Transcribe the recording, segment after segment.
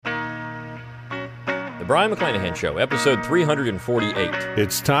Brion McClanahan Show, episode 348.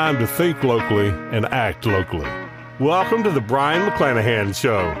 It's time to think locally and act locally. Welcome to the Brion McClanahan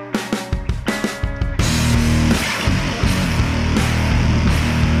Show.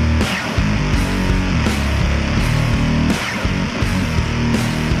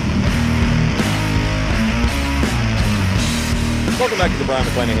 Welcome back to the Brion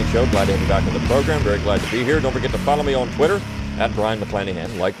McClanahan Show. Glad to have you back on the program. Very glad to be here. Don't forget to follow me on Twitter, at Brion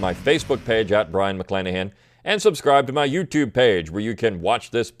McClanahan, like my Facebook page, at Brion McClanahan, and subscribe to my YouTube page, where you can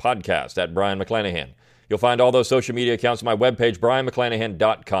watch this podcast, at Brion McClanahan. You'll find all those social media accounts on my webpage,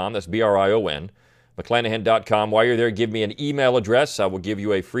 BrionMcClanahan.com. That's B-R-I-O-N, McClanahan.com. While you're there, give me an email address. I will give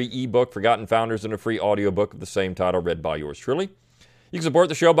you a free ebook, Forgotten Founders, and a free audiobook of the same title, read by yours truly. You can support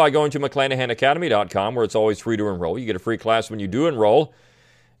the show by going to McClanahanacademy.com, where it's always free to enroll. You get a free class when you do enroll,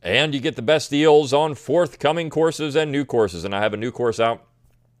 and you get the best deals on forthcoming courses and new courses. And I have a new course out,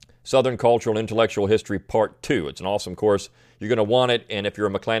 Southern Cultural and Intellectual History Part 2. It's an awesome course. You're going to want it, and if you're a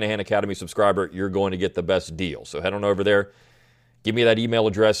McClanahan Academy subscriber, you're going to get the best deal. So head on over there, give me that email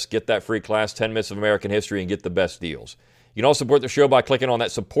address, get that free class, 10 Myths of American History, and get the best deals. You can also support the show by clicking on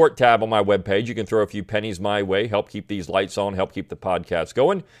that support tab on my webpage. You can throw a few pennies my way, help keep these lights on, help keep the podcast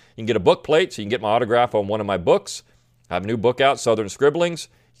going. You can get a book plate, so you can get my autograph on one of my books. I have a new book out, Southern Scribblings.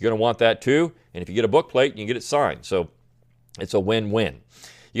 You're going to want that too. And if you get a book plate, you can get it signed. So it's a win-win.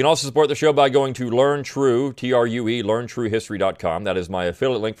 You can also support the show by going to Learn True, T-R-U-E, LearnTrueHistory.com. That is my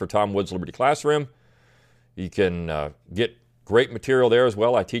affiliate link for Tom Woods Liberty Classroom. You can get great material there as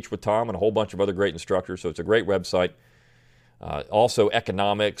well. I teach with Tom and a whole bunch of other great instructors, so it's a great website. Also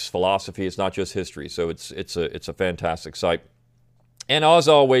economics, philosophy, it's not just history, so it's a fantastic site. And as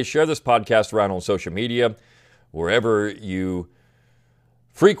always, share this podcast around on social media, wherever you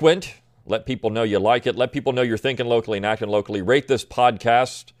frequent. Let people know you like it. Let people know you're thinking locally and acting locally. Rate this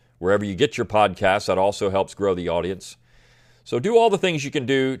podcast wherever you get your podcasts. That also helps grow the audience. So do all the things you can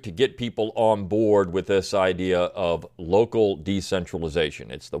do to get people on board with this idea of local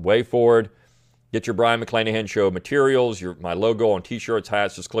decentralization. It's the way forward. Get your Brion McClanahan Show materials, my logo on t-shirts,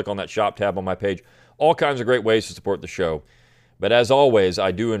 hats. Just click on that shop tab on my page. All kinds of great ways to support the show. But as always,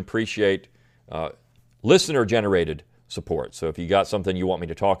 I do appreciate listener-generated support. So if you got something you want me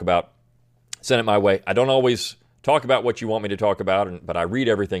to talk about, send it my way. I don't always talk about what you want me to talk about, but I read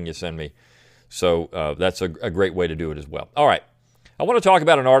everything you send me. So that's a great way to do it as well. All right. I want to talk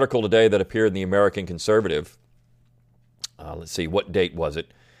about an article today that appeared in the American Conservative. Let's see, what date was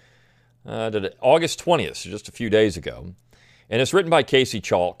it? August 20th, so just a few days ago. And it's written by Casey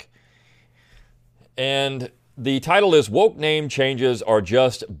Chalk. And the title is, Woke Name Changes Are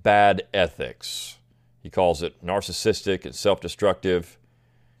Just Bad Ethics. He calls it narcissistic and self-destructive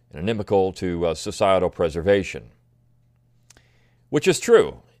and inimical to societal preservation. Which is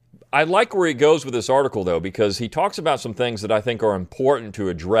true. I like where he goes with this article, though, because he talks about some things that I think are important to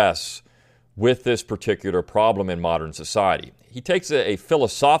address with this particular problem in modern society. He takes a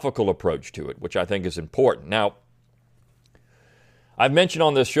philosophical approach to it, which I think is important. Now, I've mentioned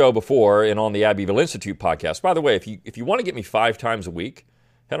on this show before and on the Abbeville Institute podcast. By the way, if you want to get me 5 times a week,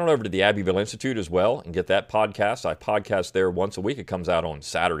 head on over to the Abbeville Institute as well and get that podcast. I podcast there once a week. It comes out on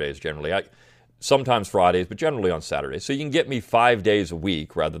Saturdays generally. Sometimes Fridays, but generally on Saturdays. So you can get me 5 days a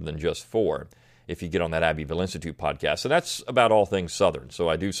week rather than just 4 if you get on that Abbeville Institute podcast. And that's about all things Southern. So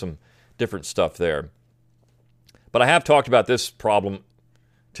I do some different stuff there. But I have talked about this problem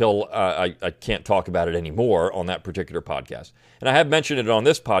till I can't talk about it anymore on that particular podcast. And I have mentioned it on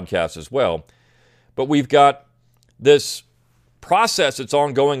this podcast as well. But we've got this process that's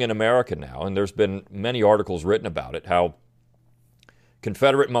ongoing in America now, and there's been many articles written about it, how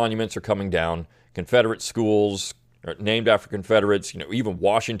Confederate monuments are coming down, Confederate schools are named after Confederates, even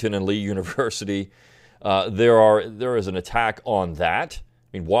Washington and Lee University. There is an attack on that.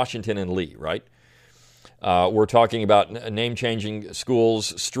 I mean, Washington and Lee, right? We're talking about name-changing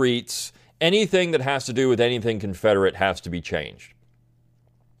schools, streets, anything that has to do with anything Confederate has to be changed.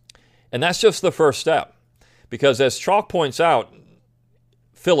 And that's just the first step. Because as Chalk points out,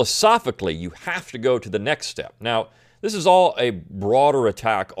 philosophically, you have to go to the next step. Now, this is all a broader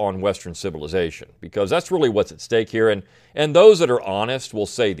attack on Western civilization, because that's really what's at stake here. And those that are honest will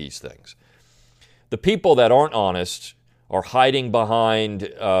say these things. The people that aren't honest are hiding behind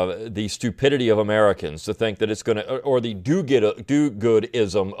the stupidity of Americans to think that it's going to, or the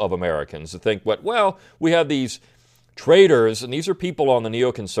do-goodism of Americans to think, we have these traitors, and these are people on the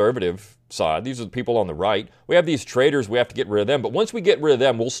neoconservative side. These are the people on the right. We have these traitors. We have to get rid of them. But once we get rid of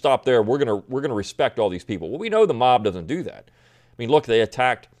them, we'll stop there. We're gonna respect all these people. Well, we know the mob doesn't do that. I mean, look, they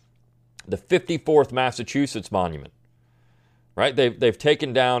attacked the 54th Massachusetts monument. Right? They've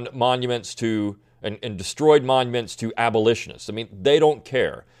taken down monuments to and destroyed monuments to abolitionists. I mean, they don't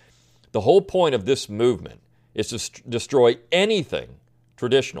care. The whole point of this movement is to destroy anything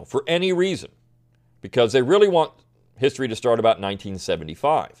traditional for any reason, because they really want history to start about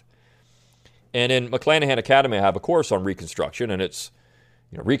 1975. And in McClanahan Academy, I have a course on Reconstruction, and it's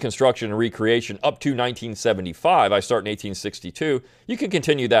Reconstruction and Recreation up to 1975. I start in 1862. You can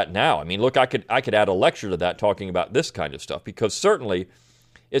continue that now. I mean, look, I could add a lecture to that talking about this kind of stuff, because certainly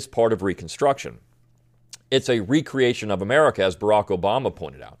it's part of Reconstruction. It's a recreation of America, as Barack Obama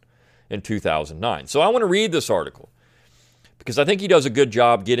pointed out in 2009. So I want to read this article because I think he does a good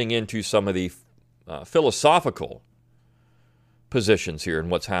job getting into some of the philosophical positions here and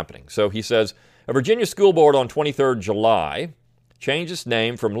what's happening. So he says, a Virginia school board on 23rd July changed its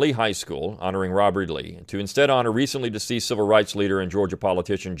name from Lee High School, honoring Robert E. Lee, to instead honor recently deceased civil rights leader and Georgia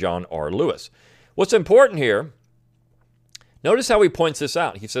politician John R. Lewis. What's important here, notice how he points this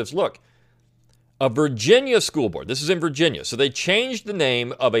out. He says, look, a Virginia school board, this is in Virginia, so they changed the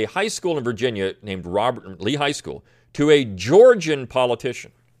name of a high school in Virginia named Robert Lee High School to a Georgian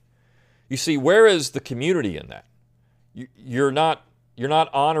politician. You see, where is the community in that? You're not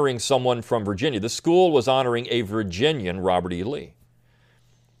honoring someone from Virginia. The school was honoring a Virginian, Robert E. Lee.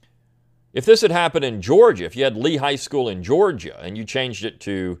 If this had happened in Georgia, if you had Lee High School in Georgia and you changed it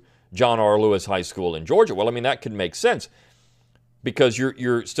to John R. Lewis High School in Georgia, well, I mean, that could make sense because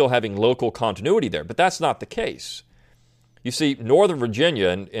you're still having local continuity there. But that's not the case. You see, Northern Virginia,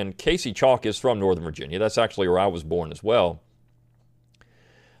 and Casey Chalk is from Northern Virginia. That's actually where I was born as well.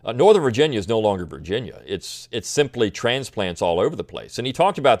 Northern Virginia is no longer Virginia. It's simply transplants all over the place. And he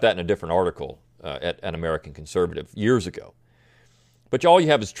talked about that in a different article at an American Conservative years ago. But all you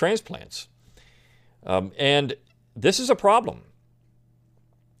have is transplants. And this is a problem.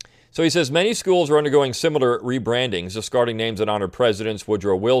 So he says, many schools are undergoing similar rebrandings, discarding names that honor presidents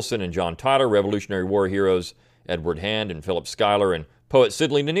Woodrow Wilson and John Tyler, Revolutionary War heroes Edward Hand and Philip Schuyler, and poet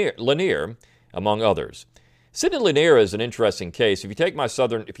Sidney Lanier, among others. Sidney Lanier is an interesting case. If you take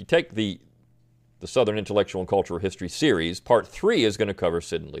the Southern Intellectual and Cultural History series, Part 3 is going to cover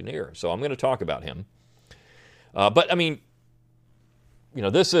Sidney Lanier. So I'm going to talk about him. But I mean,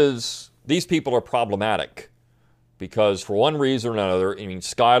 these people are problematic because for one reason or another, I mean,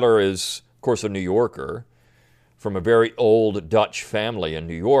 Schuyler is, of course, a New Yorker from a very old Dutch family in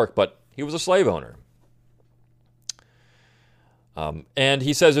New York, but he was a slave owner. And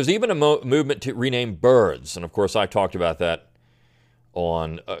he says there's even a movement to rename birds. And of course, I talked about that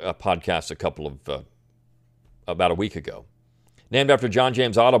on a podcast about a week ago. Named after John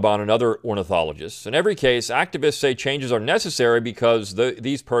James Audubon and other ornithologists. In every case, activists say changes are necessary because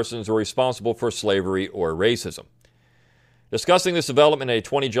these persons are responsible for slavery or racism. Discussing this development in a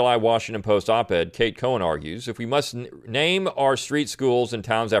 20 July Washington Post op-ed, Kate Cohen argues, if we must name our street schools and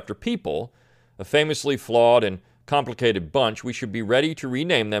towns after people, a famously flawed and complicated bunch, we should be ready to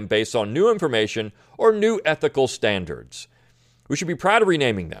rename them based on new information or new ethical standards. We should be proud of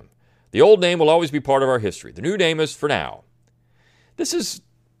renaming them. The old name will always be part of our history. The new name is for now. This is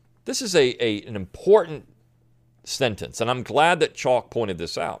an important sentence, and I'm glad that Chalk pointed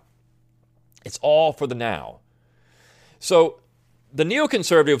this out. It's all for the now. So the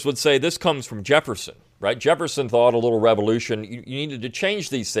neoconservatives would say this comes from Jefferson, right? Jefferson thought a little revolution, you needed to change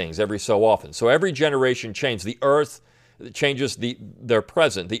these things every so often. So every generation changed. The earth changes their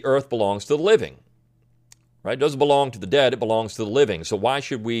present. The earth belongs to the living, right? It doesn't belong to the dead. It belongs to the living. So why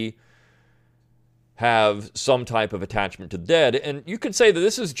should we have some type of attachment to the dead? And you could say that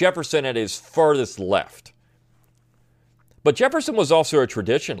this is Jefferson at his furthest left. But Jefferson was also a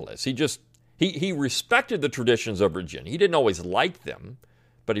traditionalist. He respected the traditions of Virginia. He didn't always like them,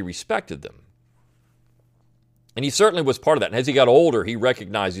 but he respected them. And he certainly was part of that. And as he got older, he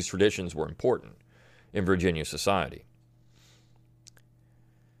recognized these traditions were important in Virginia society.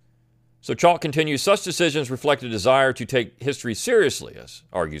 So Chalk continues, such decisions reflect a desire to take history seriously, as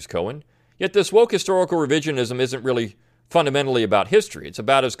argues Cohen. Yet this woke historical revisionism isn't really fundamentally about history. It's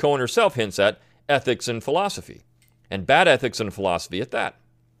about, as Cohen herself hints at, ethics and philosophy. And bad ethics and philosophy at that.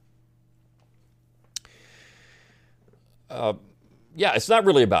 It's not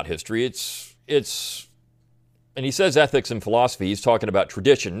really about history. It's, and he says ethics and philosophy. He's talking about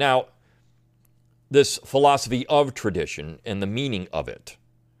tradition. Now, this philosophy of tradition and the meaning of it.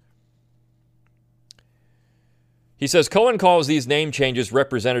 He says Cohen calls these name changes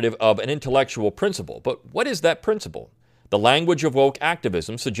representative of an intellectual principle. But what is that principle? The language of woke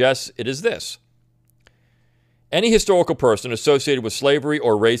activism suggests it is this. Any historical person associated with slavery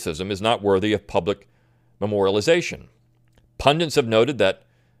or racism is not worthy of public memorialization. Pundits have noted that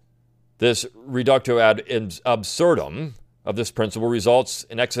this reductio ad absurdum of this principle results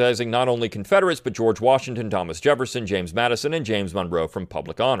in excising not only Confederates, but George Washington, Thomas Jefferson, James Madison, and James Monroe from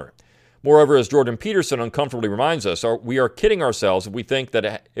public honor. Moreover, as Jordan Peterson uncomfortably reminds us, we are kidding ourselves if we think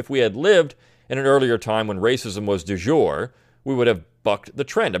that if we had lived in an earlier time when racism was du jour, we would have bucked the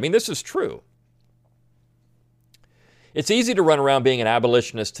trend. I mean, this is true. It's easy to run around being an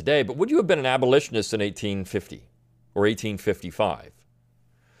abolitionist today, but would you have been an abolitionist in 1850 or 1855?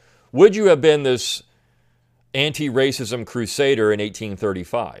 Would you have been this anti-racism crusader in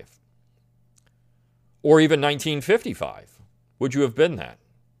 1835? Or even 1955? Would you have been that?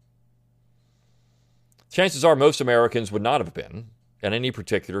 Chances are most Americans would not have been at any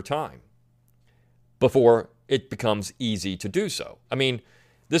particular time before it becomes easy to do so. I mean,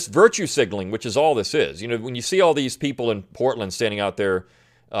 this virtue signaling, which is all this is, when you see all these people in Portland standing out there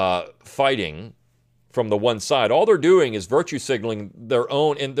fighting from the one side, all they're doing is virtue signaling their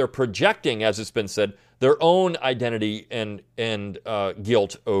own, and they're projecting, as it's been said, their own identity and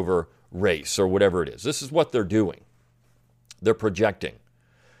guilt over race or whatever it is. This is what they're doing. They're projecting.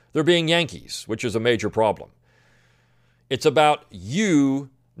 They're being Yankees, which is a major problem. It's about you,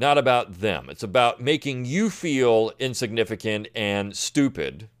 not about them. It's about making you feel insignificant and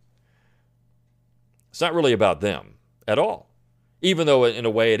stupid. It's not really about them at all. Even though in a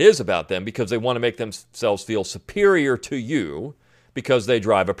way it is about them, because they want to make themselves feel superior to you because they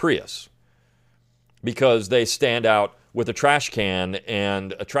drive a Prius. Because they stand out with a trash can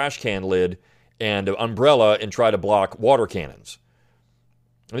and a trash can lid and an umbrella and try to block water cannons.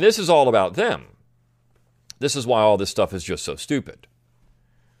 I mean, this is all about them. This is why all this stuff is just so stupid.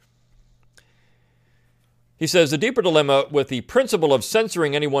 He says, the deeper dilemma with the principle of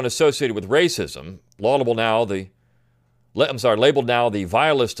censoring anyone associated with racism, labeled now the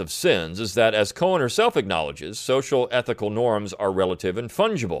vilest of sins, is that, as Cohen herself acknowledges, social ethical norms are relative and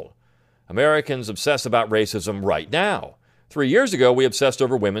fungible. Americans obsess about racism right now. 3 years ago, we obsessed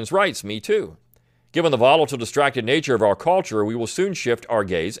over women's rights, me too. Given the volatile, distracted nature of our culture, we will soon shift our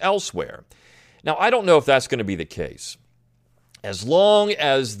gaze elsewhere. Now, I don't know if that's going to be the case. As long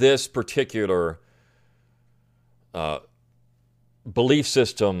as this particular belief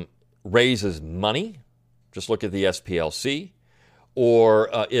system raises money, just look at the SPLC, or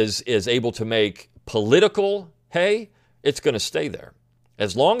is able to make political hay, it's going to stay there.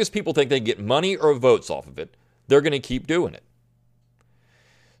 As long as people think they can get money or votes off of it, they're going to keep doing it.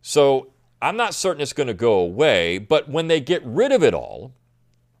 So I'm not certain it's going to go away, but when they get rid of it all,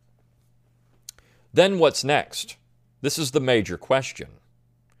 then what's next? This is the major question.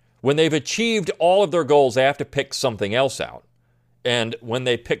 When they've achieved all of their goals, they have to pick something else out. And when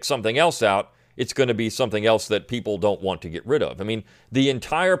they pick something else out, it's going to be something else that people don't want to get rid of. I mean, the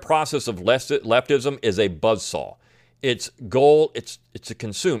entire process of leftism is a buzzsaw. Its goal, it's to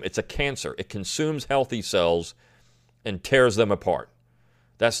consume. It's a cancer. It consumes healthy cells and tears them apart.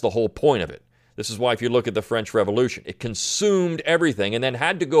 That's the whole point of it. This is why if you look at the French Revolution, it consumed everything and then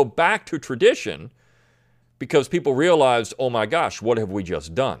had to go back to tradition because people realized, oh my gosh, what have we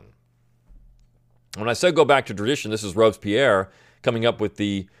just done? When I say go back to tradition, this is Robespierre coming up with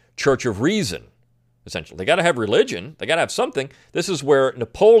the Church of Reason, essentially. They got to have religion. They got to have something. This is where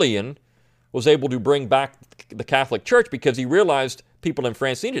Napoleon was able to bring back the Catholic Church because he realized people in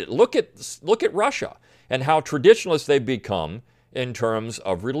France needed it. Look at Russia and how traditionalist they've become in terms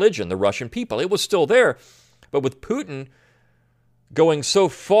of religion, the Russian people. It was still there, but with Putin going so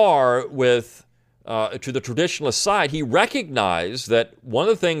far with to the traditionalist side, he recognized that one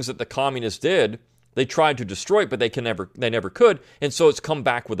of the things that the communists did, they tried to destroy it, but they never could, and so it's come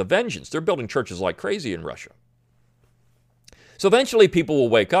back with a vengeance. They're building churches like crazy in Russia. So eventually people will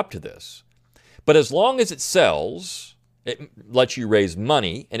wake up to this. But as long as it sells, it lets you raise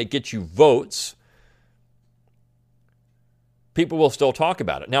money, and it gets you votes, people will still talk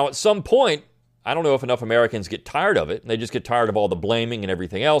about it. Now, at some point, I don't know if enough Americans get tired of it, and they just get tired of all the blaming and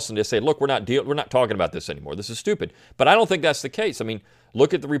everything else, and they say, look, we're not talking about this anymore. This is stupid. But I don't think that's the case. I mean,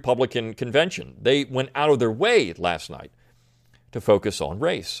 look at the Republican convention. They went out of their way last night to focus on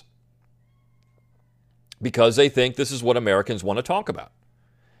race because they think this is what Americans want to talk about.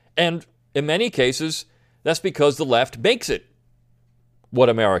 And in many cases, that's because the left makes it what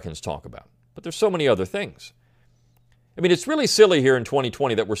Americans talk about. But there's so many other things. I mean, it's really silly here in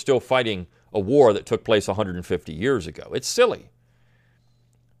 2020 that we're still fighting a war that took place 150 years ago. It's silly.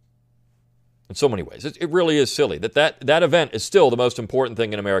 In so many ways. It really is silly that event is still the most important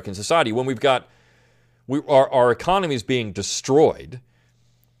thing in American society when our economy is being destroyed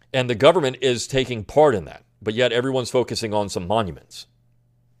and the government is taking part in that, but yet everyone's focusing on some monuments.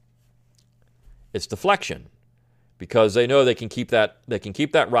 It's deflection because they know they can keep that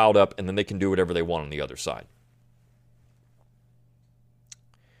riled up and then they can do whatever they want on the other side.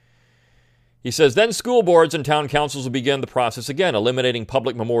 He says, then school boards and town councils will begin the process again, eliminating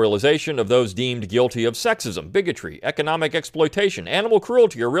public memorialization of those deemed guilty of sexism, bigotry, economic exploitation, animal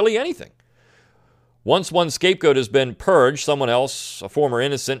cruelty, or really anything. Once one scapegoat has been purged, someone else, a former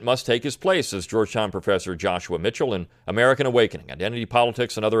innocent, must take his place, says Georgetown professor Joshua Mitchell in American Awakening, Identity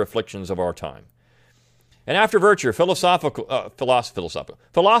Politics and Other Afflictions of Our Time. And after virtue, philosopher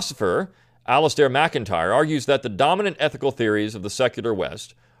Alasdair MacIntyre argues that the dominant ethical theories of the secular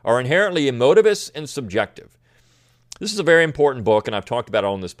West are inherently emotivist and subjective. This is a very important book, and I've talked about it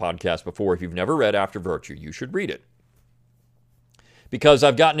on this podcast before. If you've never read After Virtue, you should read it. Because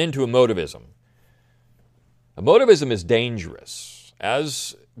I've gotten into emotivism. Emotivism is dangerous,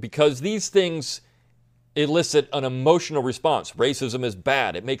 because these things elicit an emotional response. Racism is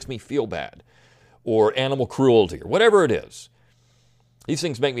bad. It makes me feel bad. Or animal cruelty, or whatever it is. These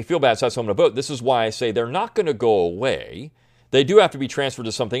things make me feel bad, so I'm going to vote. This is why I say they're not going to go away. They do have to be transferred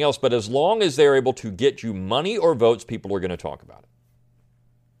to something else, but as long as they're able to get you money or votes, people are going to talk about it.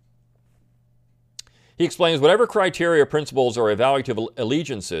 He explains, whatever criteria, principles, or evaluative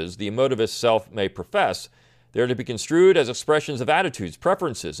allegiances the emotivist self may profess, they are to be construed as expressions of attitudes,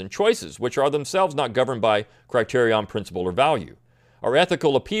 preferences, and choices, which are themselves not governed by criterion, principle, or value. Our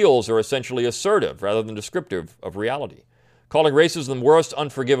ethical appeals are essentially assertive rather than descriptive of reality. Calling racism the worst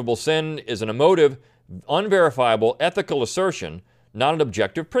unforgivable sin is an emotive, unverifiable ethical assertion, not an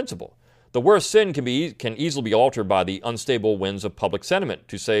objective principle. The worst sin can easily be altered by the unstable winds of public sentiment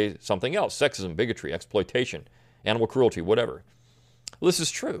to say something else: sexism, bigotry, exploitation, animal cruelty, whatever. Well, this is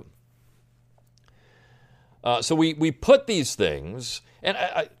true. So we put these things, and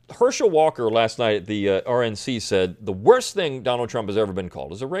Herschel Walker last night at the RNC said the worst thing Donald Trump has ever been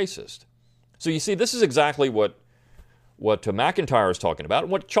called is a racist. So you see, this is exactly what McIntyre is talking about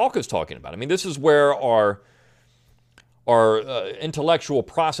and what Chalk is talking about. I mean, this is where our intellectual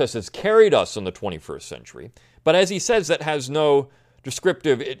process has carried us in the 21st century. But as he says, that has no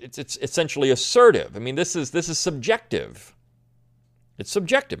descriptive, it's essentially assertive. I mean, this is subjective. It's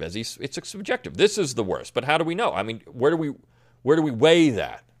subjective, it's subjective. This is the worst, but how do we know? I mean, where do we weigh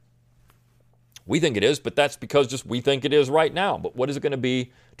that? We think it is, but that's because just we think it is right now. But what is it going to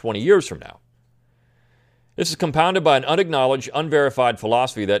be 20 years from now? This is compounded by an unacknowledged, unverified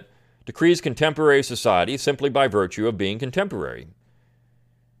philosophy that decrees contemporary society simply by virtue of being contemporary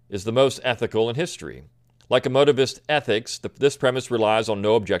is the most ethical in history. Like emotivist ethics, this premise relies on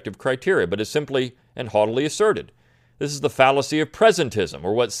no objective criteria, but is simply and haughtily asserted. This is the fallacy of presentism,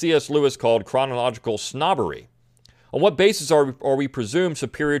 or what C.S. Lewis called chronological snobbery. On what basis are we presumed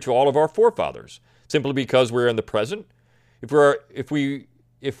superior to all of our forefathers? Simply because we're in the present? If we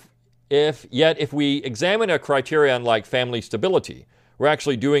examine a criterion like family stability, we're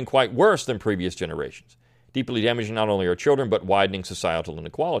actually doing quite worse than previous generations, deeply damaging not only our children, but widening societal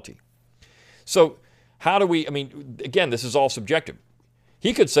inequality. So how do we, again, this is all subjective.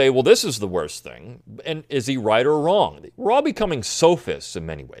 He could say, well, this is the worst thing, and is he right or wrong? We're all becoming sophists in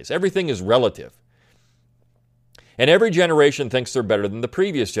many ways. Everything is relative. And every generation thinks they're better than the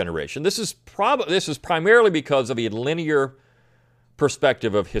previous generation. This is primarily because of a linear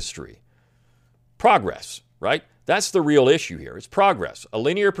perspective of history. Progress, right? That's the real issue here. It's progress. A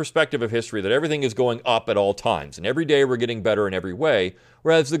linear perspective of history that everything is going up at all times, and every day we're getting better in every way,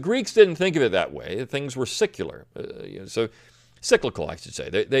 whereas the Greeks didn't think of it that way. Things were secular. Cyclical, I should say.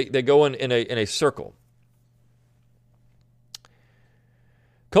 They go in a circle.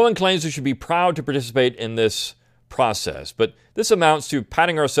 Cohen claims we should be proud to participate in this process, but this amounts to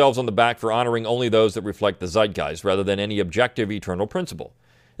patting ourselves on the back for honoring only those that reflect the zeitgeist rather than any objective eternal principle.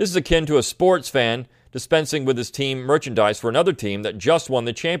 This is akin to a sports fan dispensing with his team merchandise for another team that just won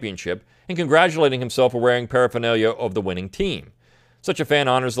the championship and congratulating himself for wearing paraphernalia of the winning team. Such a fan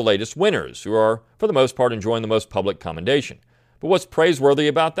honors the latest winners, who are, for the most part, enjoying the most public commendation. But what's praiseworthy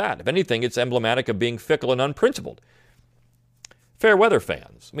about that? If anything, it's emblematic of being fickle and unprincipled. Fair weather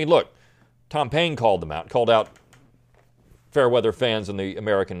fans. Look, Tom Paine called out fair weather fans in the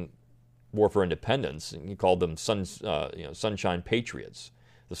American War for Independence, and he called them sunshine patriots,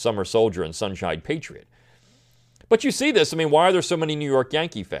 the summer soldier and sunshine patriot. But you see this, why are there so many New York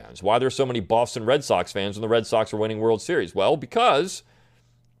Yankee fans? Why are there so many Boston Red Sox fans when the Red Sox are winning World Series? Well, because,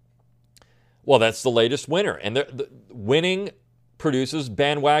 that's the latest winner, and the winning produces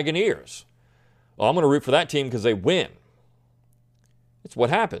bandwagoneers. Well, I'm going to root for that team because they win. It's what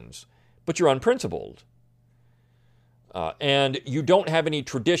happens. But you're unprincipled. And you don't have any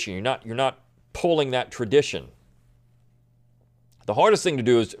tradition. You're not pulling that tradition. The hardest thing to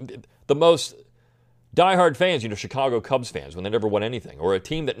do is the most diehard fans, Chicago Cubs fans, when they never won anything, or a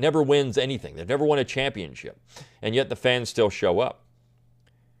team that never wins anything. They've never won a championship, and yet the fans still show up.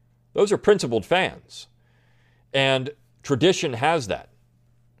 Those are principled fans. And tradition has that,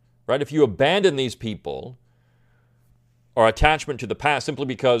 right? If you abandon these people or attachment to the past simply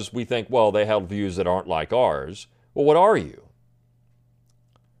because we think, well, they held views that aren't like ours, well, what are you?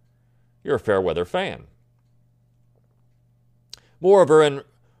 You're a fair weather fan. Moreover, in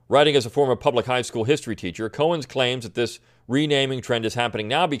writing as a former public high school history teacher, Cohen claims that this renaming trend is happening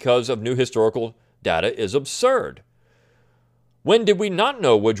now because of new historical data is absurd. When did we not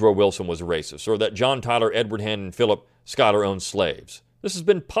know Woodrow Wilson was a racist, or that John Tyler, Edward Hen, and Philip Schuyler owned slaves? This has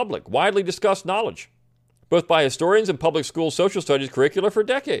been public, widely discussed knowledge, both by historians and public school social studies curricula for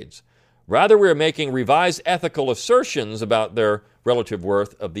decades. Rather, we are making revised ethical assertions about their relative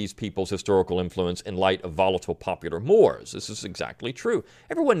worth of these people's historical influence in light of volatile popular mores. This is exactly true.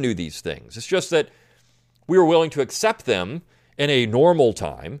 Everyone knew these things. It's just that we were willing to accept them in a normal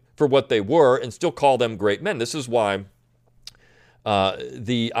time for what they were and still call them great men. This is why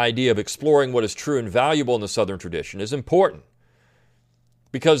the idea of exploring what is true and valuable in the Southern tradition is important.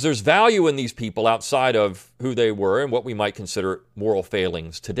 Because there's value in these people outside of who they were and what we might consider moral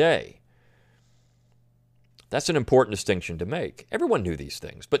failings today. That's an important distinction to make. Everyone knew these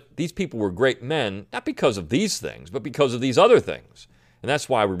things, but these people were great men, not because of these things, but because of these other things. And that's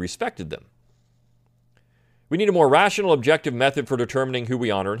why we respected them. We need a more rational, objective method for determining who we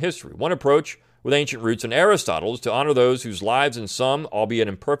honor in history. One approach with ancient roots in Aristotle is to honor those whose lives in some, albeit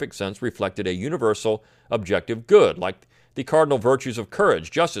imperfect sense, reflected a universal, objective good, like the cardinal virtues of courage,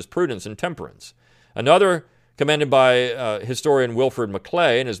 justice, prudence, and temperance. Another, commended by historian Wilfred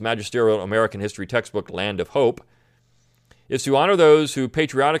Maclay in his magisterial American history textbook, Land of Hope, is to honor those who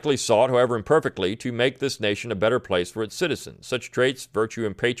patriotically sought, however imperfectly, to make this nation a better place for its citizens. Such traits, virtue,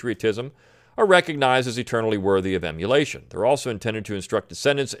 and patriotism are recognized as eternally worthy of emulation. They're also intended to instruct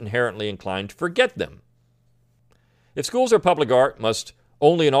descendants inherently inclined to forget them. If schools or public art must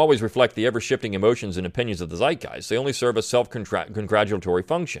only and always reflect the ever-shifting emotions and opinions of the zeitgeist, they only serve a self-congratulatory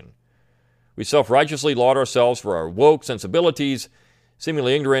function. We self-righteously laud ourselves for our woke sensibilities,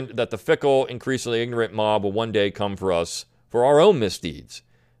 seemingly ignorant that the fickle, increasingly ignorant mob will one day come for us for our own misdeeds.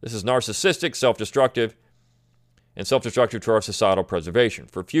 This is narcissistic, self-destructive, and self-destructive to our societal preservation.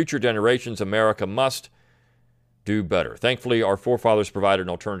 For future generations, America must do better. Thankfully, our forefathers provided an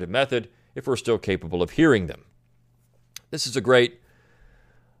alternative method if we're still capable of hearing them. This is a great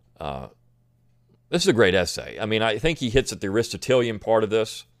essay. I mean, I think he hits at the Aristotelian part of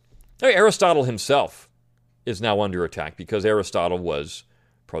this. Aristotle himself is now under attack because Aristotle was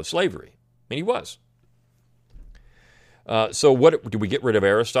pro-slavery. I mean, he was. So do we get rid of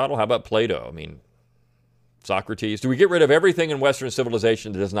Aristotle? How about Plato? I mean, Socrates? Do we get rid of everything in Western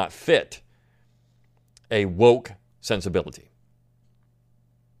civilization that does not fit a woke sensibility?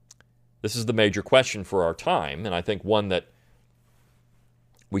 This is the major question for our time, and I think one that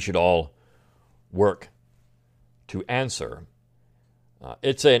we should all work to answer.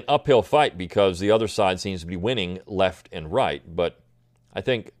 It's an uphill fight because the other side seems to be winning left and right, but I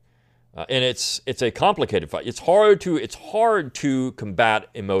think, and it's a complicated fight. It's hard to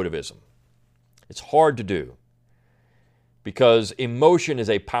combat emotivism. It's hard to do because emotion is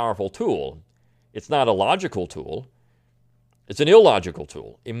a powerful tool. It's not a logical tool. It's an illogical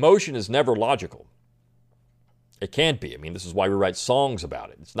tool. Emotion is never logical. It can't be. I mean, this is why we write songs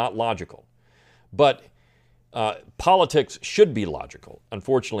about it. It's not logical. But politics should be logical.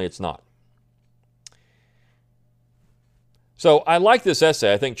 Unfortunately, it's not. So I like this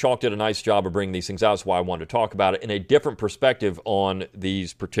essay. I think Chalk did a nice job of bringing these things out. That's why I wanted to talk about it in a different perspective on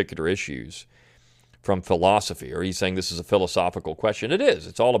these particular issues from philosophy. Or he's saying this is a philosophical question. It is.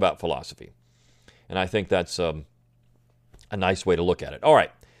 It's all about philosophy. And I think that's a nice way to look at it. All right.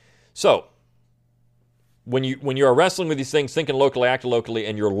 So when you're wrestling with these things, thinking locally, acting locally,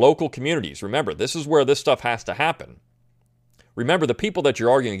 and your local communities, remember, this is where this stuff has to happen. Remember, the people that you're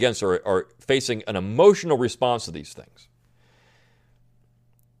arguing against are facing an emotional response to these things.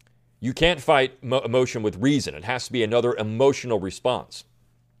 You can't fight emotion with reason. It has to be another emotional response.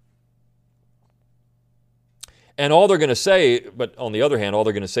 And all they're going to say, but on the other hand, all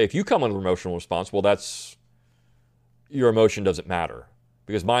they're going to say, if you come with an emotional response, well, your emotion doesn't matter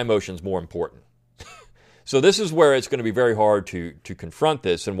because my emotion's more important. So this is where it's going to be very hard to confront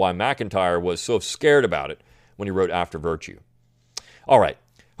this and why McIntyre was so scared about it when he wrote After Virtue. All right.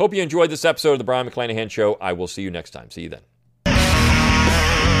 Hope you enjoyed this episode of the Brion McClanahan Show. I will see you next time. See you then.